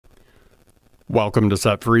Welcome to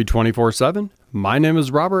Set Free 24/7. My name is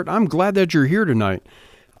Robert. I'm glad that you're here tonight.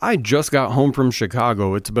 I just got home from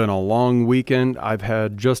Chicago. It's been a long weekend. I've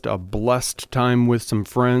had just a blessed time with some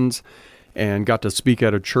friends and got to speak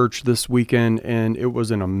at a church this weekend, and it was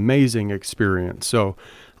an amazing experience. So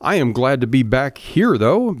I am glad to be back here,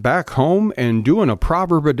 though, back home and doing a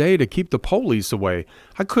proverb a day to keep the police away.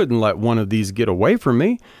 I couldn't let one of these get away from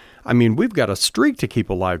me. I mean, we've got a streak to keep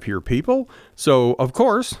alive here, people. So, of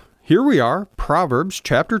course, here we are, Proverbs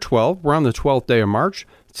chapter 12. We're on the 12th day of March.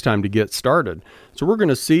 It's time to get started. So we're going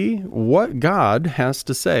to see what God has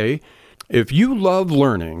to say. If you love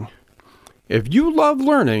learning,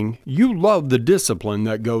 you love the discipline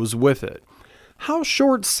that goes with it. How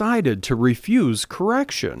short-sighted to refuse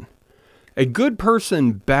correction. A good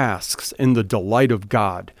person basks in the delight of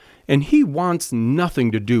God, and he wants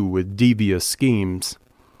nothing to do with devious schemes.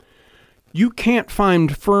 You can't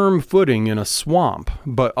find firm footing in a swamp,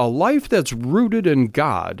 but a life that's rooted in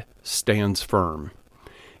God stands firm.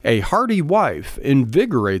 A hearty wife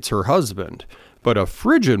invigorates her husband, but a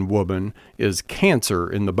frigid woman is cancer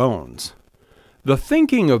in the bones. The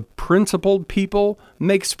thinking of principled people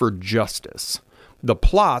makes for justice. The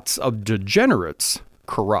plots of degenerates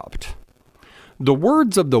corrupt. The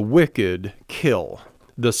words of the wicked kill.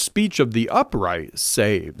 The speech of the upright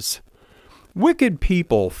saves. Wicked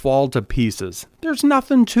people fall to pieces. There's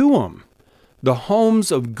nothing to 'em. The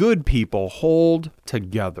homes of good people hold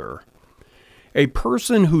together. A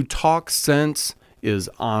person who talks sense is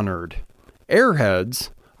honored. Airheads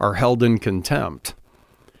are held in contempt.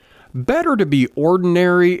 Better to be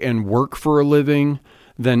ordinary and work for a living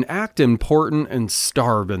than act important and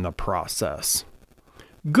starve in the process.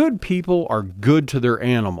 Good people are good to their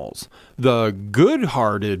animals. The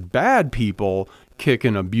good-hearted bad people kick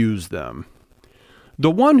and abuse them. The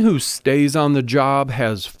one who stays on the job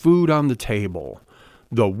has food on the table.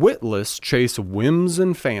 The witless chase whims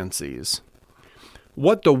and fancies.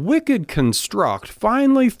 What the wicked construct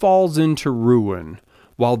finally falls into ruin,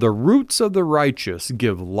 while the roots of the righteous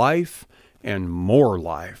give life and more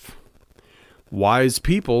life. Wise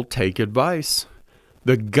people take advice.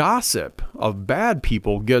 The gossip of bad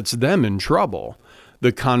people gets them in trouble.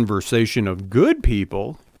 The conversation of good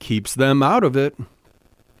people keeps them out of it.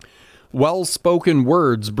 Well-spoken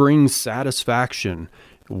words bring satisfaction.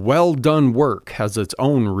 Well-done work has its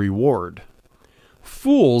own reward.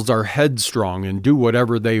 Fools are headstrong and do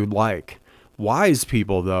whatever they like. Wise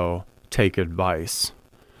people, though, take advice.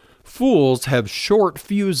 Fools have short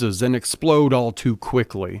fuses and explode all too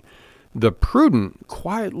quickly. The prudent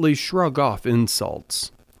quietly shrug off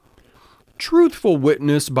insults. Truthful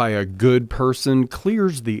witness by a good person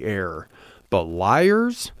clears the air, but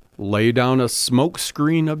liars lay down a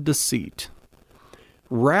smokescreen of deceit.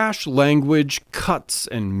 Rash language cuts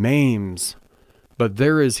and maims, but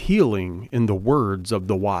there is healing in the words of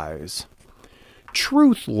the wise.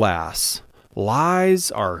 Truth lasts.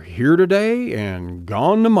 Lies are here today and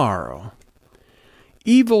gone tomorrow.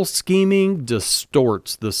 Evil scheming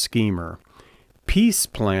distorts the schemer. Peace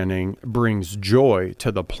planning brings joy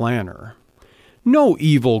to the planner. No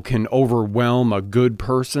evil can overwhelm a good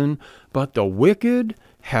person, but the wicked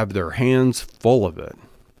have their hands full of it.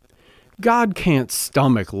 God can't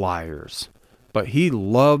stomach liars, but he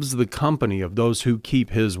loves the company of those who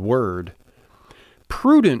keep his word.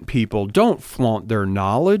 Prudent people don't flaunt their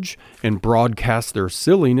knowledge and broadcast their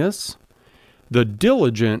silliness. The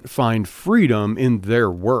diligent find freedom in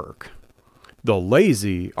their work. The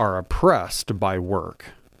lazy are oppressed by work.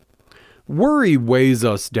 Worry weighs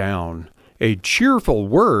us down. A cheerful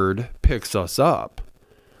word picks us up.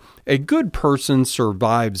 A good person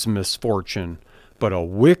survives misfortune, but a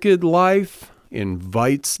wicked life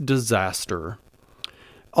invites disaster.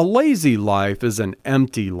 A lazy life is an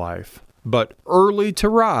empty life, but early to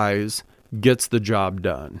rise gets the job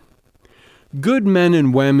done. Good men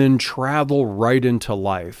and women travel right into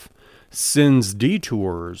life. Sin's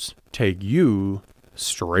detours take you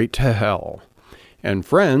straight to hell. And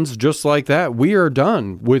friends, just like that, we are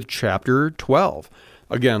done with chapter 12.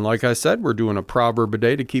 Again, like I said, we're doing a proverb a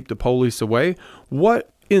day to keep the police away.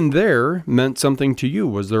 What in there meant something to you?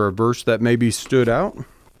 Was there a verse that maybe stood out?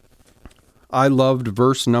 I loved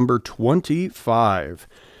verse number 25.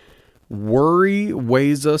 Worry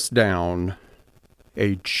weighs us down.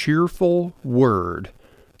 A cheerful word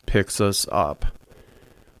picks us up.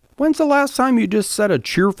 When's the last time you just said a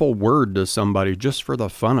cheerful word to somebody just for the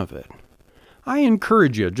fun of it? I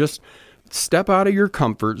encourage you, just step out of your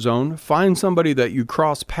comfort zone, find somebody that you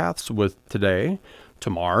cross paths with today,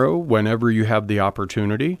 tomorrow, whenever you have the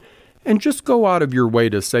opportunity, and just go out of your way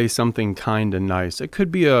to say something kind and nice. It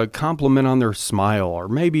could be a compliment on their smile, or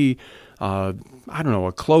maybe I don't know,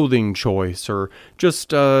 a clothing choice or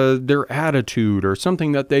just their attitude or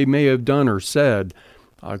something that they may have done or said.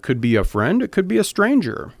 Could be a friend, it could be a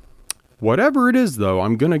stranger. Whatever it is, though,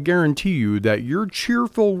 I'm going to guarantee you that your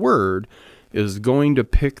cheerful word is going to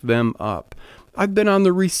pick them up. I've been on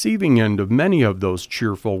the receiving end of many of those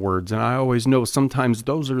cheerful words, and I always know sometimes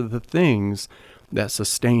those are the things that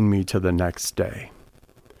sustain me to the next day.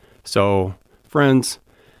 So, friends,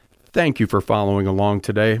 thank you for following along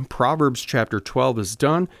today. Proverbs chapter 12 is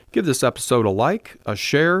done. Give this episode a like, a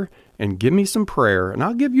share, and give me some prayer. And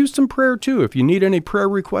I'll give you some prayer too. If you need any prayer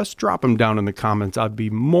requests, drop them down in the comments. I'd be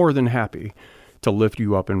more than happy to lift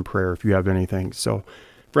you up in prayer if you have anything. So,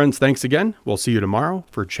 friends, thanks again. We'll see you tomorrow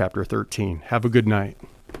for chapter 13. Have a good night.